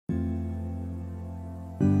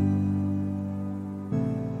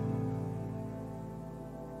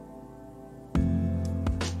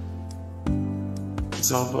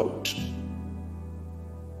Zomboat.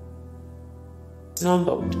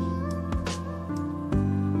 Zomboat.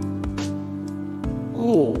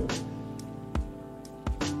 Ghoul.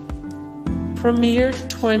 Premiere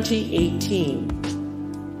 2018.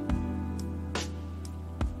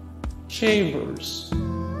 Chambers.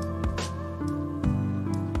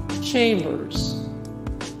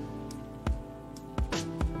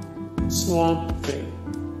 Swamp Thing.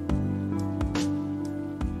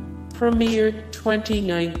 Premiere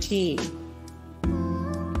 2019.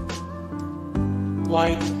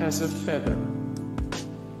 Light as a Feather.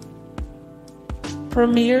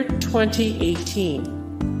 Premiere 2018.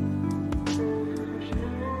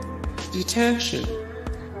 Detention.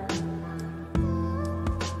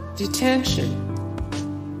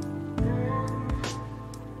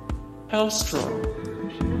 Hellstrom.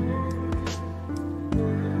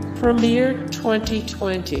 Premiere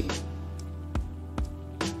 2020.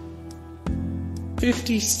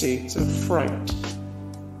 50 States of Fright.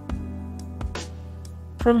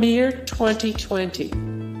 Premiere 2020.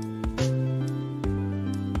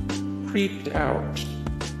 Creeped Out.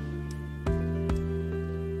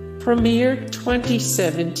 Premiere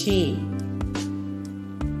 2017.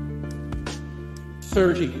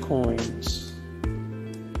 30 Coins.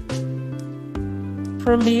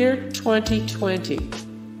 Premiere 2020.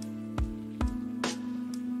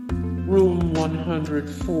 Room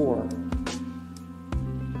 104.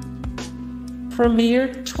 Premiere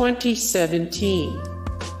 2017.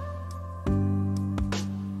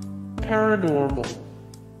 Paranormal.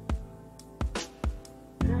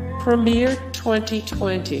 Premiere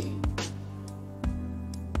 2020.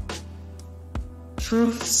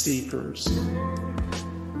 Truth Seekers.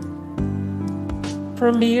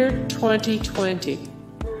 Premiere 2020.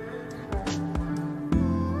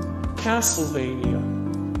 Castlevania.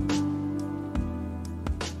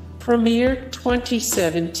 Premiere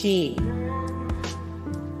 2017.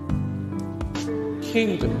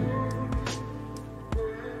 Kingdom.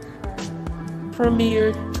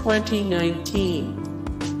 Premiere 2019.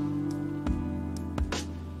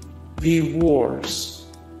 The Wars.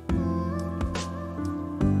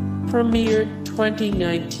 Premiere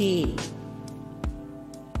 2019.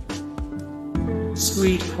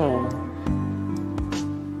 Sweet Home.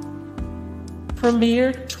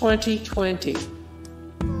 Premiere 2020.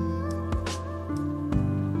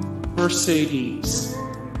 Mercedes.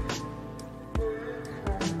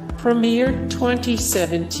 Premiere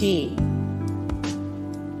 2017.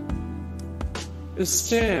 The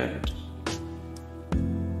Stand.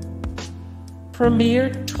 Premiere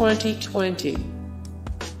 2020.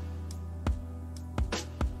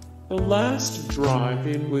 The Last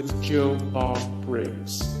Drive-In with Joe Bob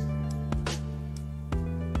Briggs.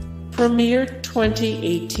 Premiere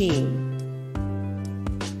 2018.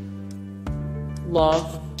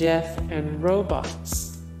 Love, Death, and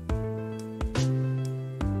Robots.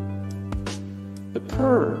 The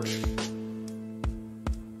Purge.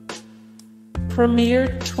 Premiere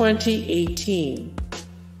 2018.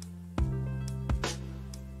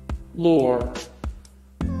 Lore.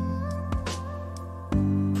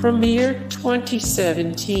 Premiere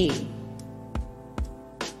 2017.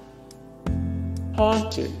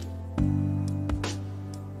 Haunted.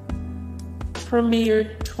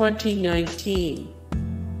 Premiere 2019.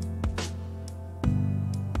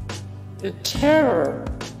 The Terror.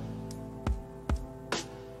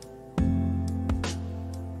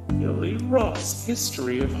 Illy Roth's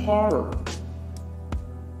History of Horror.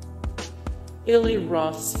 Illy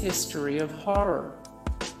Roth's History of Horror.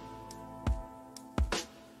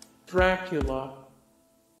 Dracula.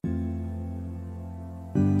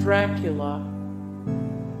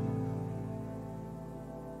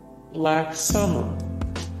 Black Summer.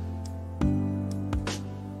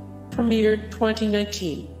 Premiere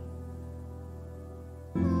 2019.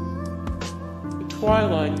 The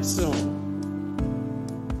Twilight Zone.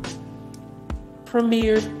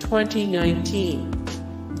 Premiere 2019.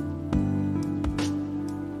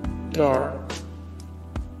 Dark.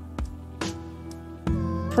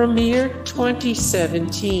 Premiere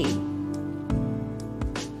 2017.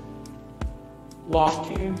 Lock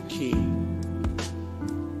and Key.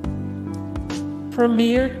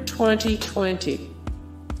 Premiere 2020.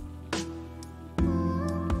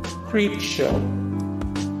 Creepshow.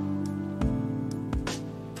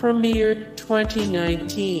 Premiere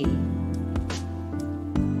 2019.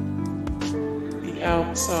 The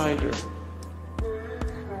Outsider.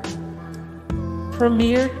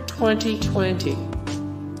 Premiere 2020.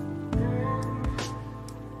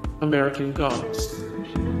 American Gods.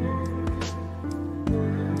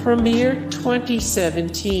 Premiere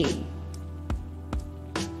 2017.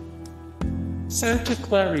 Santa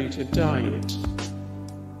Clarita Diet.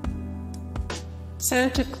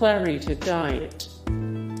 Santa Clarita Diet.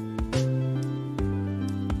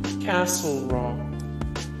 Castle Rock.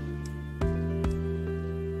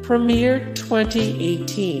 Premiere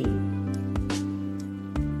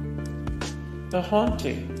 2018. The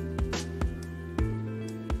Haunting.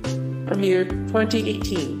 Premiere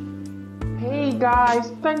 2018. Hey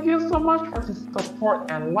guys, thank you so much for the support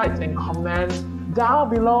and likes and comments down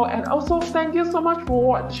below, and also thank you so much for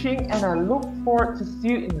watching, and I look forward to see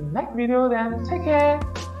you in the next video. Then take care,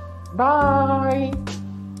 bye.